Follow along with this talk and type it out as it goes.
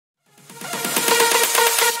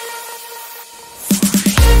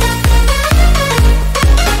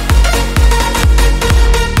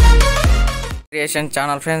Creation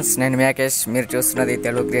channel friends, నేను మేకేష్. మీరు చూస్తున్నది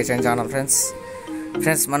తెలుగు క్రియేషన్ ఛానల్ ఫ్రెండ్స్.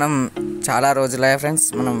 మనం చాలా రోజులే ఫ్రెండ్స్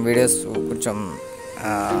మనం వీడియోస్ కొంచెం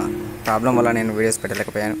ప్రాబ్లం వల్ల నేను వీడియోస్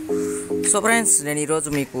పెట్టలేకపోయాను. సో ఫ్రెండ్స్, నేను ఈరోజు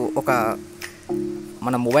మీకు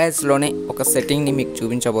మన మొబైల్స్లోనే ఒక సెట్టింగ్ని మీకు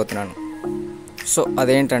చూపించబోతున్నాను. సో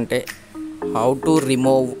అదేంటంటే how to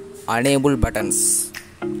remove unable buttons.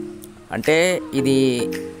 అంటే ఇది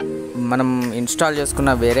మనం ఇన్స్టాల్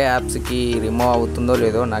చేసుకున్న వేరే యాప్స్కి రిమూవ్ అవుతుందో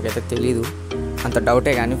లేదో నాకైతే తెలీదు, అంత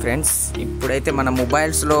డౌటే. కానీ ఫ్రెండ్స్, ఇప్పుడైతే మన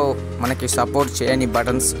మొబైల్స్లో మనకి సపోర్ట్ చేయని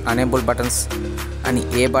బటన్స్, అనేబుల్ బటన్స్ అని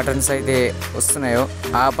ఏ బటన్స్ అయితే వస్తున్నాయో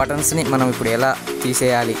ఆ బటన్స్ని మనం ఇప్పుడు ఎలా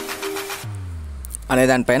తీసేయాలి అనే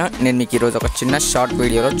దానిపైన నేను మీకు ఈరోజు ఒక చిన్న షార్ట్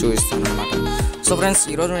వీడియోలో చూపిస్తాను అన్నమాట. సో ఫ్రెండ్స్,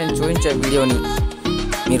 ఈరోజు నేను చూపించే వీడియోని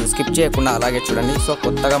మీరు స్కిప్ చేయకుండా అలాగే చూడండి. సో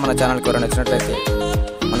కొత్తగా మన ఛానల్కి ఎవరైనా వచ్చినట్లయితే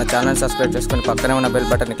మన ఛానల్ సబ్స్క్రైబ్ చేసుకొని పక్కనే ఉన్న బెల్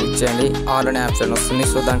బటన్ని క్లిక్ చేయండి. ఆల్ అనే ఆప్షన్ వస్తుంది.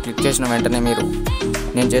 సో దాన్ని క్లిక్ చేసిన వెంటనే మీరు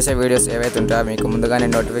నేను చేసే వీడియోస్ ఏవైతే ఉంటాయో మీకు ముందుగానే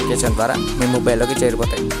నోటిఫికేషన్ ద్వారా మీ మొబైల్లోకి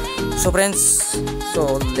చేరిపోతాయి. So friends, so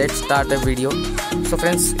let start a video. So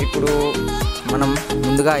friends, ఇప్పుడు మనం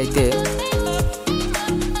ముందుగా అయితే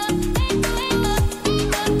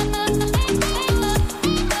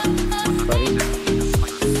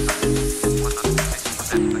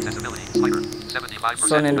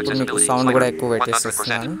సో నేను ఇప్పుడు మీకు సౌండ్ కూడా ఎక్కువ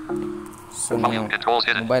పెట్టేస్తున్నాను. సో నేను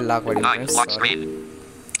మొబైల్ లాక్ పడింది friends.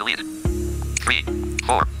 Delete. 3,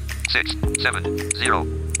 4, 6, 7, 0.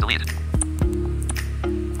 Delete.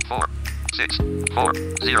 4, 6, 4,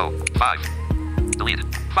 0, 5. Delete.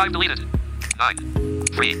 5 deleted. 9,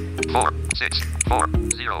 3, 4, 6, 4,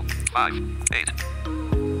 0, 5, 8.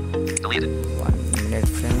 Deleted. 1 minute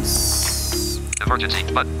friends. Emergency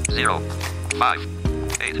button 0, 5,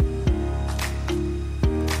 8.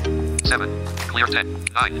 7, clear 10,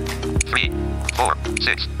 9, 3, 4,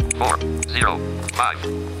 6, 4, 0, 5,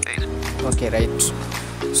 8. Okay right.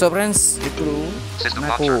 So friends, ఇప్పుడు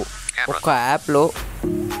నాకు ఒక యాప్లో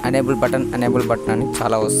అనేబుల్ బటన్ అని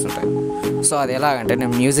చాలా వస్తుంటాయి. సో అది ఎలాగంటే,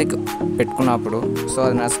 నేను మ్యూజిక్ పెట్టుకున్నప్పుడు సో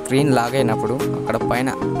అది నా స్క్రీన్ లాగ్ అయినప్పుడు అక్కడ పైన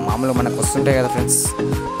మామూలుగా మనకు వస్తుంటాయి కదా friends,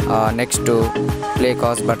 next play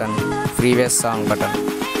cos button, previous song button,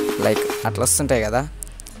 like అట్లా వస్తుంటాయి కదా.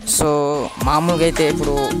 సో మామూలుగా అయితే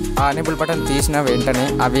ఇప్పుడు ఆ అనేబుల్ బటన్ తీసిన వెంటనే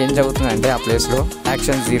అవి ఏం జరుగుతుందంటే ఆ ప్లేస్లో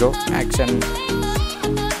action 0, action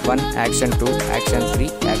 1, action 2, action 3,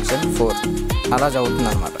 action 4 అలా జరుగుతుంది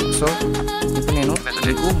అనమాట. సో ఇప్పుడు నేను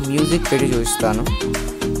మీకు మ్యూజిక్ పెట్టి చూపిస్తాను.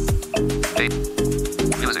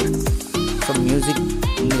 సో మ్యూజిక్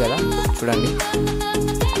ఉంది కదా, చూడండి.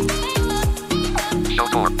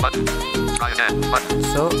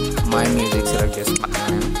 సో మై మ్యూజిక్ సెలెక్ట్ చేసుకుంటున్నాను.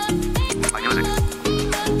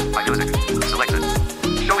 Selected.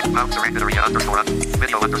 Showing pound surrender area underscore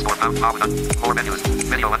video underscore pound pound more menus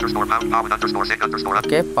video underscore pound underscore sync underscore.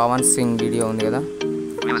 Okay, Pawan Singh video ఉంది కదా.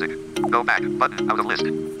 Music. Go back button out of list.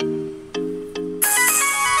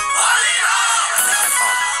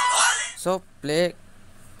 So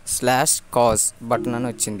play/cause button అని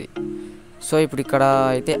వచ్చింది. So ఇప్పుడు ఇక్కడ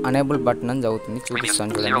అయితే unable button అని చదువుతుంది,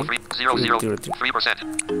 చూపిస్తాను చూడండి. 0.03%.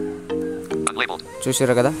 Unlabeled.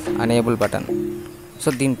 చూసారు కదా అనేబుల్ బటన్. సో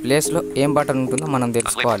దీని ప్లేస్లో ఏం బటన్ ఉంటుందో మనం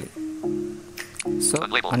తెలుసుకోవాలి. సో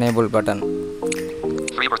అనేబుల్ బటన్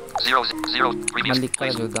మళ్ళీ ఇక్కడ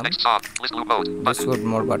చూద్దాం. Discord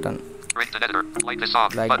mode button, like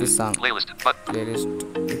this song, playlist.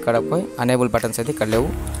 ఇక్కడ పోయి అనేబుల్ బటన్స్ అయితే ఇక్కడ లేవు.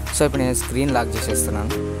 సో ఇప్పుడు నేను స్క్రీన్ లాక్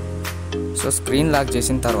చేసేస్తున్నాను. సో స్క్రీన్ లాక్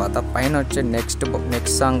చేసిన తర్వాత పైన వచ్చే next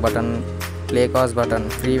song button, play cos button,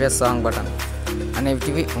 previous song button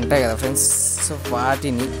అనేవి ఉంటాయి కదా ఫ్రెండ్స్. సో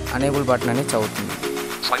వాటిని అనేబుల్ బటన్ అని చదువుతుంది.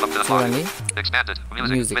 చూడండి,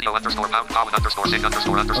 music.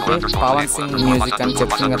 Okay, Pawan Singh music అని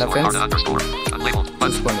చెప్తుంది కదా ఫ్రెండ్స్.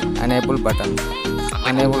 చూసుకోండి, unable button,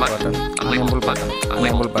 unable button, unable button,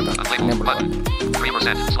 unable button, unable button.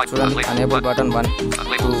 చూడండి, అనేబుల్ బటన్ 1,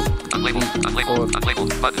 2, 3, 4,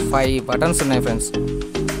 5 బటన్స్ ఉన్నాయి ఫ్రెండ్స్.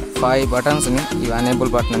 5 బటన్స్ని ఇవి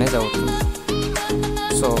అనేబుల్ బటన్ అనేది చదువుతుంది.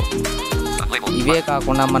 సో ఇవే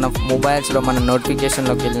కాకుండా మన మొబైల్స్లో మన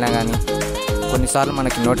నోటిఫికేషన్లోకి వెళ్ళినా కానీ కొన్నిసార్లు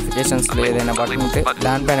మనకి నోటిఫికేషన్స్లో ఏదైనా బటన్ ఉంటే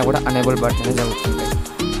దానిపైన కూడా అనేబుల్ బటన్ అనేది జరుగుతుంటాయి.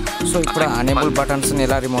 సో ఇప్పుడు అనేబుల్ బటన్స్ని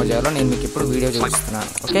ఎలా రిమూవ్ చేయాలో నేను మీకు ఇప్పుడు వీడియో చూపిస్తున్నాను.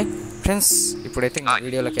 ఓకే ఫ్రెండ్స్, ఇప్పుడైతే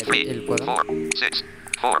వీడియోలోకి అయితే వెళ్ళిపోదాం.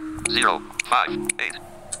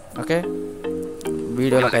 ఓకే,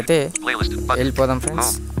 వీడియోలోకి అయితే వెళ్ళిపోదాం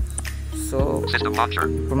ఫ్రెండ్స్. సో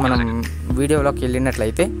ఇప్పుడు మనం వీడియోలోకి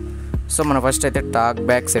వెళ్ళినట్లయితే సో మనం ఫస్ట్ అయితే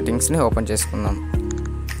TalkBack సెట్టింగ్స్ని ఓపెన్ చేసుకుందాం.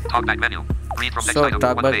 సో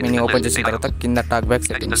TalkBack మెనూ ఓపెన్ చేసిన తర్వాత కింద TalkBack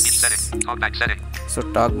సెట్టింగ్స్. సో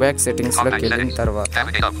TalkBack సెట్టింగ్స్లోకి వెళ్ళిన తర్వాత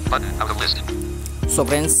సో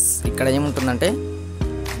ఫ్రెండ్స్, ఇక్కడ ఏముంటుందంటే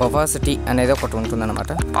ఒపాసిటీ అనేది ఒకటి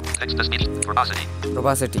ఉంటుందన్నమాట.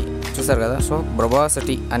 ఒపాసిటీ చూసారు కదా. సో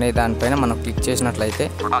ఒపాసిటీ అనే దానిపైన మనం క్లిక్ చేసినట్లయితే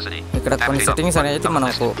ఇక్కడ కొన్ని సెట్టింగ్స్ అనేవి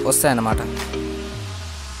మనకు వస్తాయన్నమాట.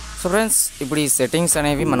 సో ఫ్రెండ్స్, ఇప్పుడు ఈ సెట్టింగ్స్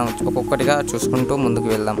అనేవి మనం ఒక్కొక్కటిగా చూసుకుంటూ ముందుకు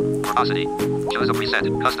వెళ్దాం.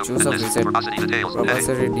 చూస్ of reset,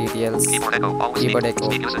 opacity details, keyboard echo,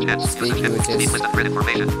 speak uses.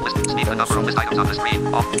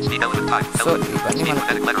 So ఇవన్నీ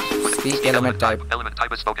మనం speak element type,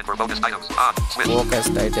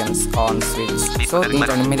 focused items, on switch. So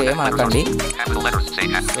దీంట్లో మీరు ఏమనకండి.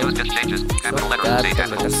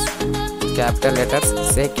 Capital letters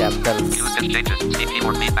say capital.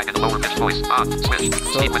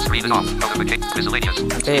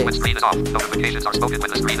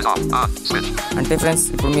 అంటే ఫ్రెండ్స్,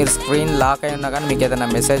 ఇప్పుడు మీరు స్క్రీన్ లాక్ అయి ఉన్నా కానీ మీకు ఏదైనా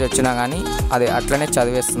మెసేజ్ వచ్చినా కానీ అది అట్లనే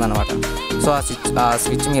చదివేస్తుంది అనమాట. సో ఆ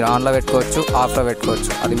స్విచ్ మీరు ఆన్లో పెట్టుకోవచ్చు, ఆఫ్లో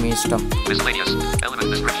పెట్టుకోవచ్చు, అది మీ ఇష్టం.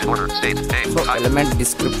 So element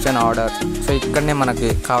description order. So ఇక్కడనే మనకి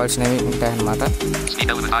కావాల్సినవి ఉంటాయన్నమాట.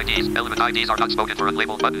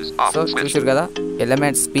 సో చూసారు కదా,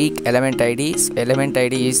 element speak element IDs, element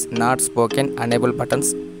ID is not spoken, unable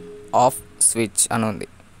buttons off switch అని ఉంది.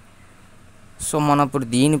 సో మనం ఇప్పుడు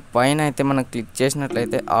దీనిపైన అయితే మనం క్లిక్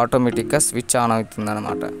చేసినట్లయితే ఆటోమేటిక్గా స్విచ్ ఆన్ అవుతుంది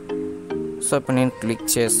అనమాట. సో ఇప్పుడు నేను క్లిక్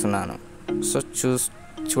చేస్తున్నాను. సో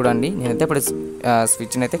చూడండి, నేనైతే ఇప్పుడు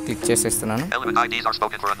స్విచ్ని అయితే క్లిక్ చేసేస్తున్నాను.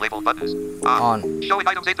 ఆన్.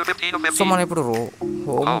 సో మనం ఇప్పుడు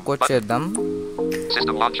హోమ్కి వచ్చేద్దాం.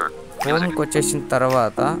 హోమ్కి వచ్చేసిన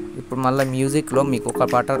తర్వాత ఇప్పుడు మళ్ళీ మ్యూజిక్లో మీకు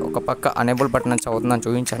ఒక పక్క అనేబుల్ బటన్ అని చదువుతుందని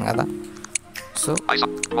చూపించాను కదా. సో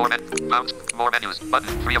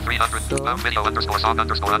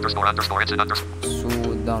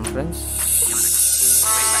చూద్దాం ఫ్రెండ్స్.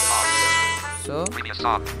 సో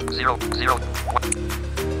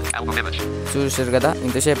చూసారు కదా,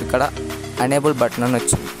 ఇంతసేపు ఇక్కడ అనేబుల్ బటన్ అని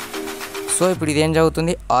వచ్చింది. సో ఇప్పుడు ఇదేం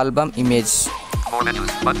చదువుతుంది, ఆల్బమ్ ఇమేజ్.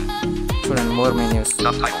 చూడండి, మోర్ మెన్యూస్,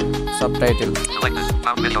 సబ్ టైటిల్.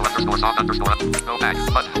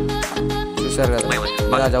 చూసారు కదా,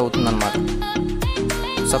 ఇలా చదువుతుంది అనమాట.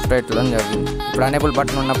 సబ్ టైటిల్ అని చదివింది. ఇప్పుడు అనేబుల్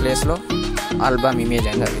బటన్ ఉన్న ప్లేస్లో ఆల్బమ్ ఇమేజ్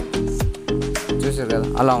అని చదివింది. చూసారు కదా,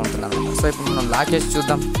 అలా ఉంటుంది అనమాట. సో ఇప్పుడు మనం లాక్ చేసి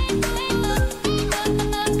చూద్దాం.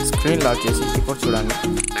 స్క్రీన్ లాక్ చేసి ఇప్పుడు చూడండి.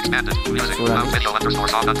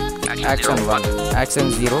 Action 1, action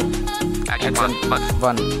 0, action 1,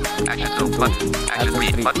 action 2, action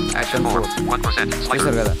 3, action 4.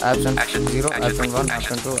 చూసారు కదా, యాక్షన్ 0, యాక్షన్ 1,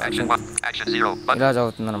 యాక్షన్ 2, యాక్షన్ ఇలా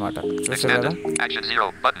చదువుతుంది అనమాట. చూసారు కదా,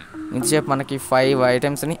 ఇంతసేపు మనకి 5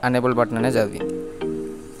 ఐటమ్స్ని అనేబుల్ బటన్ అనే చదివింది.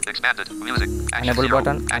 Unable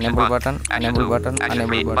button, unable button, unable button,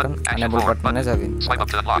 unable button, unable button అనే చదివింది.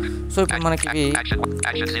 సో ఇప్పుడు మనకి ఇవి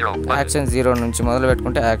యాక్షన్ 0 నుంచి మొదలు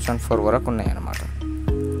పెట్టుకుంటే యాక్షన్ 4 వరకు ఉన్నాయి అన్నమాట.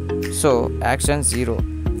 సో యాక్షన్ 0,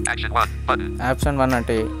 యాక్షన్ 1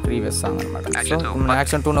 అంటే ప్రీవియస్ సాంగ్ అనమాట. సో మనం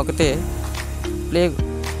యాక్షన్ 2 నొక్కితే ప్లే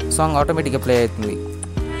సాంగ్ ఆటోమేటిక్గా ప్లే అవుతుంది.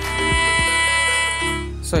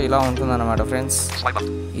 సో ఇలా ఉంటుందన్నమాట ఫ్రెండ్స్.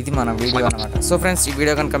 ఇది మన వీడియో అనమాట. సో ఫ్రెండ్స్, ఈ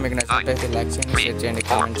వీడియో కనుక మీకు నచ్చినట్లయితే లైక్ చేయండి, షేర్ చేయండి,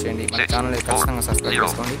 కామెంట్ చేయండి, మన ఛానల్ ఖచ్చితంగా సబ్స్క్రైబ్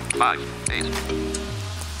చేసుకోండి.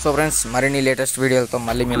 సో ఫ్రెండ్స్, మరిన్ని లేటెస్ట్ వీడియోలతో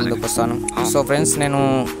మళ్ళీ మీ ముందుకు వస్తాను. సో ఫ్రెండ్స్, నేను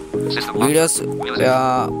వీడియోస్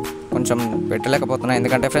కొంచెం పెట్టలేకపోతున్నాను,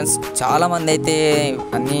 ఎందుకంటే ఫ్రెండ్స్ చాలామంది అయితే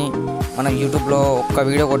అన్నీ మనం యూట్యూబ్లో ఒక్క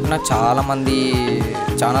వీడియో కొట్టినా చాలామంది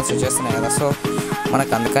ఛానల్స్ వచ్చేస్తున్నాయి కదా. సో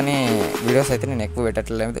మనకు అందుకని వీడియోస్ అయితే నేను ఎక్కువ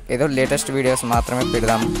పెట్టట్లేదు, ఏదో లేటెస్ట్ వీడియోస్ మాత్రమే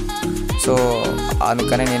పెడదాం. సో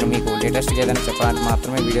అందుకనే నేను మీకు లేటెస్ట్గా ఏదైనా చెప్పడానికి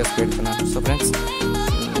మాత్రమే వీడియోస్ పెడుతున్నాను. సో ఫ్రెండ్స్,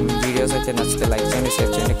 వీడియోస్ అయితే నచ్చితే లైక్ చేయండి,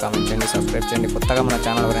 షేర్ చేయండి, కామెంట్ చేయండి, సబ్స్క్రైబ్ చేయండి. కొత్తగా మన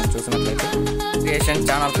ఛానల్ ఎవరైనా చూసినట్లయితే క్రియేషన్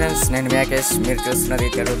ఛానల్ ఫ్రెండ్స్, నేను మ్యాకేష్, మీరు చూస్తున్నది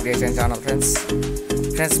Telugu creation channel friends.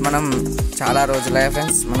 Friends, మనం చాలా రోజులే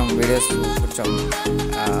ఫ్రెండ్స్ మనం వీడియోస్ కొంచెం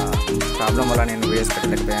ప్రాబ్లం వల్ల నేను వీడియోస్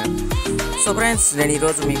పెట్టలేకపోయాను. సో ఫ్రెండ్స్, నేను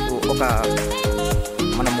ఈరోజు మీకు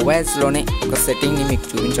మన మొబైల్స్లోనే ఒక సెట్టింగ్ని మీకు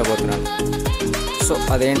చూపించబోతున్నాను. సో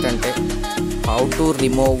అదేంటంటే how to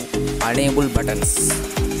remove unable buttons.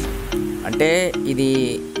 అంటే ఇది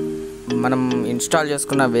మనం ఇన్స్టాల్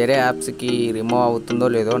చేసుకున్న వేరే యాప్స్కి రిమూవ్ అవుతుందో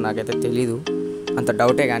లేదో నాకైతే తెలీదు, అంత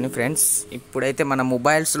డౌటే. కానీ ఫ్రెండ్స్, ఇప్పుడైతే మన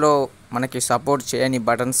మొబైల్స్లో మనకి సపోర్ట్ చేయని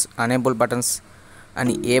బటన్స్, అనేబుల్ బటన్స్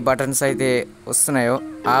అని ఏ బటన్స్ అయితే వస్తున్నాయో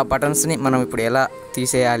ఆ బటన్స్ని మనం ఇప్పుడు ఎలా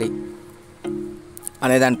తీసేయాలి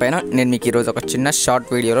అనే దానిపైన నేను మీకు ఈరోజు ఒక చిన్న షార్ట్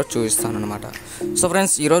వీడియోలో చూపిస్తాను అనమాట. సో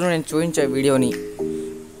ఫ్రెండ్స్, ఈరోజు నేను చూపించే వీడియోని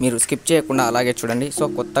మీరు స్కిప్ చేయకుండా అలాగే చూడండి. సో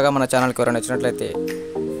కొత్తగా మన ఛానల్కి ఎవరైనా వచ్చినట్లయితే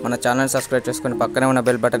మన ఛానల్ని సబ్స్క్రైబ్ చేసుకొని పక్కనే ఉన్న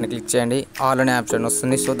బెల్ బటన్ని క్లిక్ చేయండి. ఆల్ అనే ఆప్షన్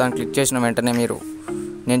వస్తుంది. సో దాన్ని క్లిక్ చేసిన వెంటనే మీరు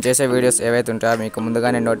నేను చేసే వీడియోస్ ఏవైతే ఉంటాయో మీకు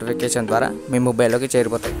ముందుగానే నోటిఫికేషన్ ద్వారా మీ మొబైల్లోకి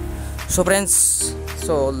చేరిపోతాయి. So friends,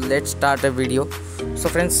 so let's start a video. So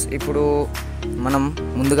friends, ఇప్పుడు మనం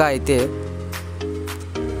ముందుగా అయితే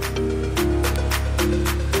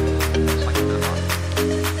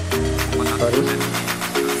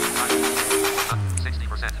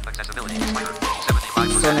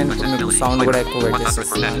సో నేను ఇప్పుడు మీకు సౌండ్ కూడా ఎక్కువ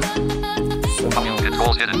పెట్టేసేస్తున్నాను. సో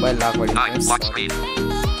మొబైల్ లాక్ పడింది friends.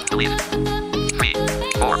 Delete. 3,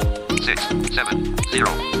 4, 6, 7,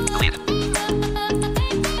 0. Delete.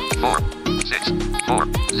 4, 6, 4,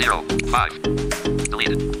 0, 5.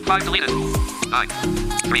 Deleted. 5 deleted. 9,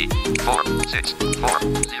 3, 4, 6, 4,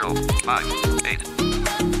 0, 5, 8.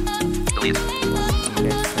 Delete.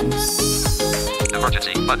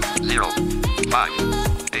 Emergency button 0, 5,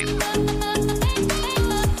 8,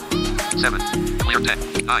 7. Clear 10,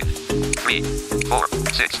 9, 3, 4,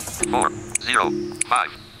 6, 4, 0,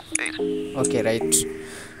 5. Okay right.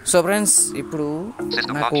 So friends ఇప్పుడు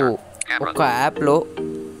నాకు ఒక యాప్లో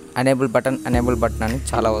అనేబుల్ బటన్ అని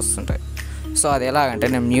చాలా వస్తుంటాయి. సో అది ఎలాగంటే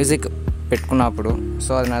నేను మ్యూజిక్ పెట్టుకున్నప్పుడు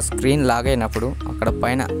సో అది నా స్క్రీన్ లాగ్ అయినప్పుడు అక్కడ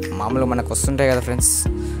పైన మామూలుగా మనకు వస్తుంటాయి కదా friends,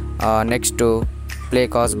 next play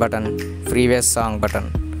cause button, previous song button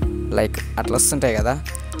like అట్లా వస్తుంటాయి కదా.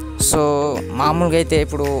 సో మామూలుగా అయితే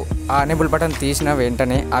ఇప్పుడు ఆ అనేబుల్ బటన్ తీసిన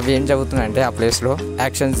వెంటనే అవి ఏం చదువుతున్నాయంటే ఆ ప్లేస్లో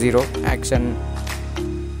action 0, action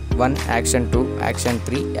 1, action 2, action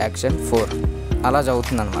 3, action 4 అలా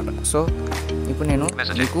చదువుతుంది అనమాట. సో ఇప్పుడు నేను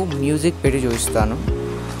మీకు మ్యూజిక్ పెట్టి చూపిస్తాను.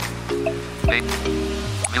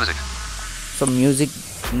 సో మ్యూజిక్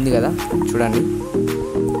ఉంది కదా చూడండి.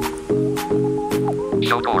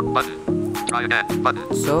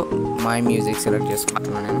 సో మై మ్యూజిక్ సెలెక్ట్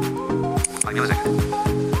చేసుకుంటున్నాను నేను.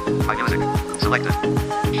 Selected.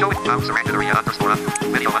 Show it mouse selected area underscore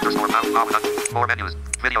video underscore pound power more menus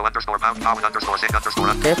video underscore pound power underscore sync underscore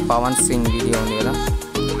okay Pawan Singh video ఉంది కదా.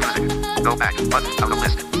 music go back button out of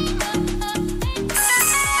list.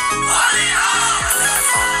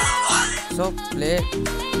 So play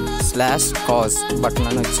slash cause button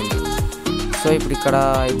అని వచ్చింది. So ఇప్పుడు ఇక్కడ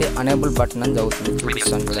అయితే unable button అని చదువుతుంది.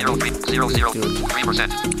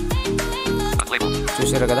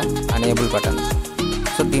 చూసారు కదా అనేబుల్ బటన్.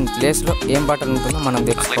 సో దీని ప్లేస్లో ఏం బటన్ ఉంటుందో మనం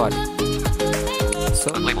తెలుసుకోవాలి. So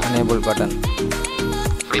unable button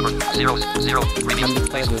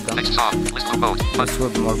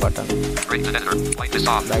more button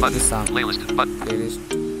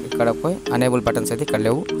ఇక్కడ పోయి అనేబుల్ బటన్స్ అయితే ఇక్కడ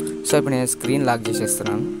లేవు. సో ఇప్పుడు నేను స్క్రీన్ లాక్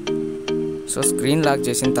చేసేస్తున్నాను. సో స్క్రీన్ లాక్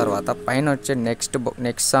చేసిన తర్వాత పైన వచ్చే next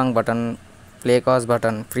song button, play cause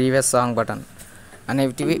button, previous song button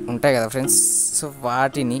అనేటివి ఉంటాయి కదా ఫ్రెండ్స్. సో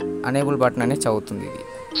వాటిని అనేబుల్ బటన్ అనే చదువుతుంది ఇది.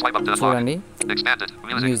 చూడండి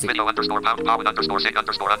music.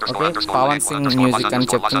 Okay Pawan Singh music అని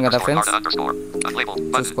చెప్తుంది కదా ఫ్రెండ్స్.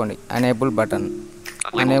 చూసుకోండి unable button,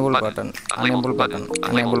 unable button, unable button,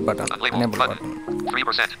 unable button, unable button.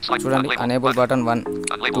 చూడండి అనేబుల్ బటన్ 1,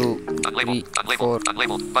 2, 3, 4,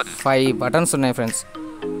 5 బటన్స్ ఉన్నాయి ఫ్రెండ్స్.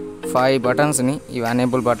 5 బటన్స్ని ఇవి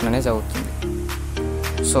అనేబుల్ బటన్ అనే చదువుతుంది.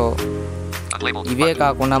 సో ఇవే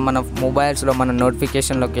కాకుండా మన మొబైల్స్లో మన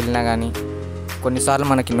నోటిఫికేషన్లోకి వెళ్ళినా కానీ కొన్నిసార్లు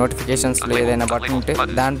మనకి నోటిఫికేషన్స్లో ఏదైనా బటన్ ఉంటే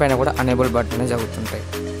దానిపైన కూడా అనేబుల్ బటన్ జరుగుతుంటాయి.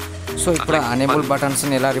 సో ఇప్పుడు అనేబుల్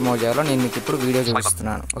బటన్స్ని ఎలా రిమూవ్ చేయాలో నేను మీకు ఇప్పుడు వీడియో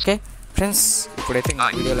చూపిస్తున్నాను. ఓకే ఫ్రెండ్స్ ఇప్పుడైతే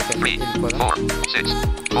వీడియోలోకి వెళ్ళిపోదాం.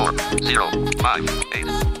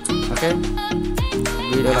 ఓకే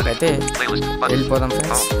వీడియోలోకి అయితే వెళ్ళిపోదాం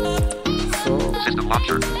ఫ్రెండ్స్. సో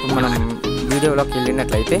మనం వీడియోలోకి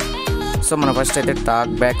వెళ్ళినట్లయితే సో మనం ఫస్ట్ అయితే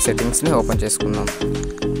టాక్ బ్యాక్ సెట్టింగ్స్ని ఓపెన్ చేసుకుందాం.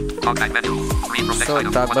 So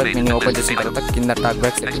talk back menu open చేసిన తర్వాత కింద talk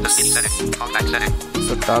back settings.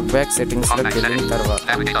 So talk back సెట్టింగ్స్లోకి వెళ్ళిన తర్వాత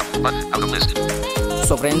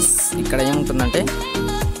సో ఫ్రెండ్స్ ఇక్కడ ఏముంటుందంటే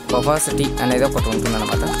ప్రొపాసిటీ అనేది ఒకటి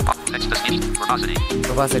ఉంటుందన్నమాట.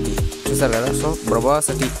 ప్రొపాసిటీ చూసారు కదా. సో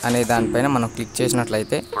ప్రొపాసిటీ అనే దానిపైన మనం క్లిక్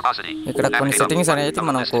చేసినట్లయితే ఇక్కడ కొన్ని సెట్టింగ్స్ అనేవి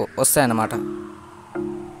మనకు వస్తాయన్నమాట.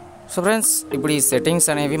 సో ఫ్రెండ్స్ ఇప్పుడు ఈ సెట్టింగ్స్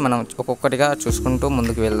అనేవి మనం ఒక్కొక్కటిగా చూసుకుంటూ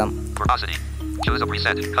ముందుకు వెళ్దాం. Choose of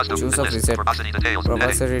reset,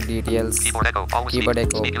 proprietary details, keyboard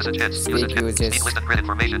echo, speak usages, list and grid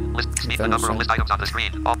information, list number of list items on the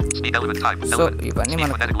screen, speak element type, so ఇవన్నీ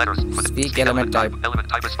మనకు speak element type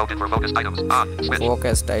is spoken for focused items, on switch,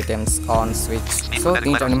 focused items on switch. So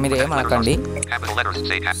దీంట్లో మీరు ఏమనకండి. Capital letters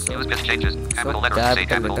say use this changes, capital letters say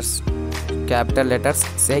capitals. Capital letters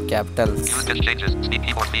say capitals. Use this changes. Speak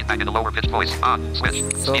keyboard feedback in a lower pitched voice. On switch.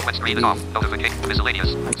 Speak when screen is off. Notification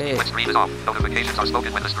miscellaneous. Speak when screen is off. Notifications are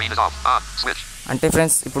spoken when the screen is off. On switch. అంటే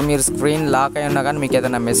friends ఇప్పుడు మీరు screen lock అయి ఉన్నా కానీ మీకు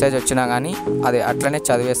ఏదైనా message వచ్చినా కానీ అది అట్లనే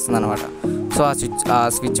చదివేస్తుంది అనమాట. సో ఆ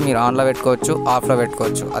స్విచ్ మీరు ఆన్లో పెట్టుకోవచ్చు, ఆఫ్లో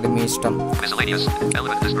పెట్టుకోవచ్చు, అది మీ ఇష్టం.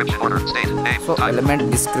 So element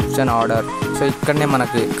description order. So ఇక్కడనే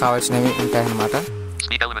మనకి కావాల్సినవి ఉంటాయన్నమాట.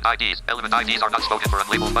 Speak element IDs. Element IDs are not spoken for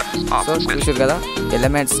unlabeled buttons. Off. So Switch. చూసారు కదా,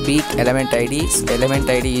 element speak element IDs, element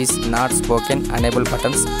ID is not spoken, unable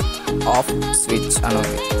buttons, of, switch అని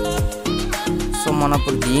ఉంది. So మనం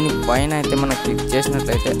ఇప్పుడు దీనిపైన అయితే మనం క్లిక్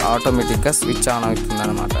చేసినట్లయితే ఆటోమేటిక్గా స్విచ్ ఆన్ అవుతుంది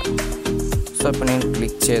అనమాట. సో ఇప్పుడు నేను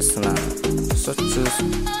క్లిక్ చేస్తున్నాను. సో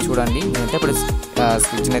చూడండి, నేనైతే ఇప్పుడు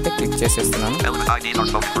స్విచ్ని అయితే క్లిక్ చేసేస్తున్నాను. Element IDs are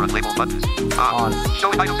spoken for unlabeled buttons. On.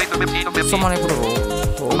 Showing items 8 to 15 to so 15. మనం ఇప్పుడు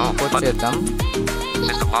హోమ్కి వచ్చేద్దాం.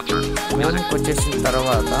 System launcher. Music. హోమ్కి వచ్చేసిన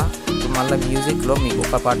తర్వాత ఇప్పుడు మళ్ళీ మ్యూజిక్లో మీకు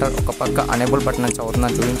ఒక పక్క అనేబుల్ బటన్ అని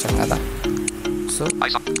చదువుతుందని చూపించాం కదా. So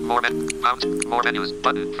More menus.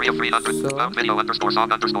 Button. Free of 300. So- Found video underscore song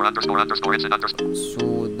underscore underscore underscore instant underscore.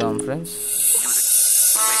 చూద్దాం friends. Music.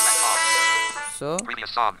 Playback off. So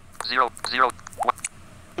Previous song. 0 0 1.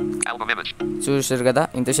 Album image. చూసారు కదా,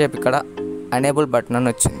 ఇంతసేపు ఇక్కడ అనేబుల్ బటన్ అని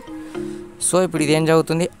వచ్చింది. సో ఇప్పుడు ఇదేం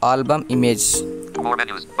చదువుతుంది, album image. More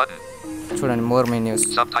menus. Button. చూడండి, more menus,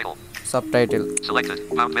 Subtitle. Sub title. Selected.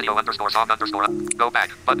 Found video underscore song underscore. Go back.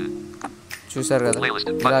 Button. చూసారు కదా,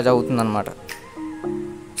 ఇలా చదువుతుంది అనమాట.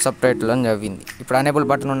 సబ్ టైటిల్ అని చదివింది. ఇప్పుడు అనేబుల్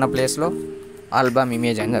బటన్ ఉన్న ప్లేస్లో ఆల్బమ్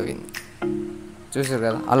ఇమేజ్ అని చదివింది. చూసారు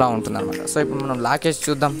కదా, అలా ఉంటుంది అనమాట. సో ఇప్పుడు మనం లాక్ చేసి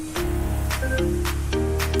చూద్దాం.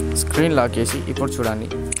 స్క్రీన్ లాక్ చేసి ఇప్పుడు చూడండి.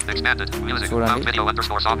 Expanded. Music. చూడండి. Found video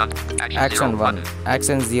underscore song. Action 1,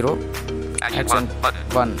 action 0, Action 1. Button.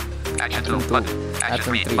 1, Action 2. Button. Action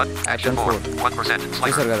action 3. 3, Button. Action action 4. 4. 1%.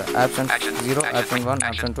 చూసారు Slider. కదా, action 0, action 1,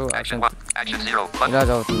 action 2, Action action 1. Action 0. Button. ఇలా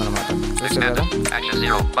చదువుతుంది అనమాట. చూసారు కదా, Expanded. Action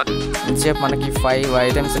 0. Button. ఇంతసేపు మనకి 5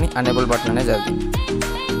 ఐటమ్స్ని అనేబుల్ బటన్ అనే చదివింది.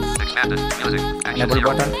 Expanded. Music. Action unable 0.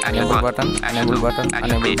 Button, Action unable 1. Button, Action unable 2. Button, Action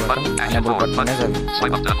unable 3. Button, Button. Action unable 4. Button అనే Button. చదివింది.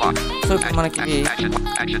 Swipe up to unlock. So ఇప్పుడు మనకి ఇవి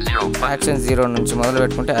Action 0. Button. యాక్షన్ 0 నుంచి మొదలు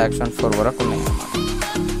పెట్టుకుంటే యాక్షన్ 4 వరకు ఉన్నాయి అన్నమాట.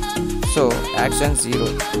 So action 0,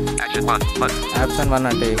 Action 1. Button. Action 1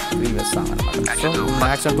 అంటే ప్రీవియస్ సాంగ్ అనమాట. సో మనం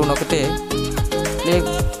యాక్షన్ 2 నొక్కితే ప్లే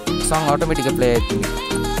సాంగ్ ఆటోమేటిక్గా ప్లే అవుతుంది.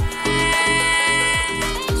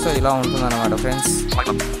 సో ఇలా ఉంటుంది అనమాట ఫ్రెండ్స్.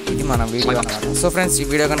 Swipe up. ఇది మన వీడియో అనమాట. సో ఫ్రెండ్స్, ఈ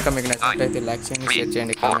వీడియో కనుక మీకు నచ్చినట్లయితే లైక్ చేయండి, షేర్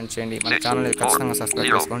చేయండి, కామెంట్ చేయండి, మన 6 ఛానల్ని 4 ఖచ్చితంగా సబ్స్క్రైబ్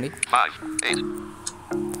 0 చేసుకోండి. 5 8.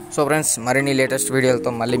 సో ఫ్రెండ్స్, మరిన్ని లేటెస్ట్ వీడియోలతో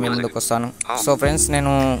మళ్ళీ మీ ముందుకు వస్తాను. సో ఫ్రెండ్స్,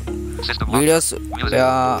 నేను System వీడియోస్ Music.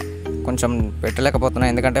 కొంచెం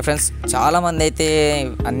పెట్టలేకపోతున్నాను, ఎందుకంటే ఫ్రెండ్స్ చాలామంది అయితే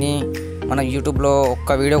అన్నీ మన యూట్యూబ్లో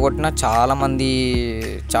ఒక్క వీడియో కొట్టినా చాలామంది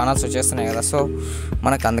ఛానల్స్ వచ్చేస్తున్నాయి కదా. సో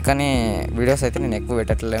మనకు అందుకని వీడియోస్ అయితే నేను ఎక్కువ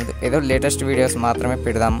పెట్టట్లేదు, ఏదో లేటెస్ట్ వీడియోస్ మాత్రమే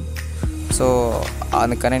పెడదాం. సో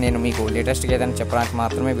అందుకనే నేను మీకు లేటెస్ట్గా ఏదైనా చెప్పడానికి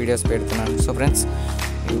మాత్రమే వీడియోస్ పెడుతున్నాను. సో ఫ్రెండ్స్,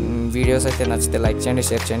 వీడియోస్ అయితే నచ్చితే లైక్ చేయండి,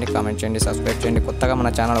 షేర్ చేయండి, కామెంట్ చేయండి, సబ్స్క్రైబ్ చేయండి. కొత్తగా మన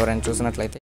ఛానల్ ఎవరైనా చూసినట్లయితే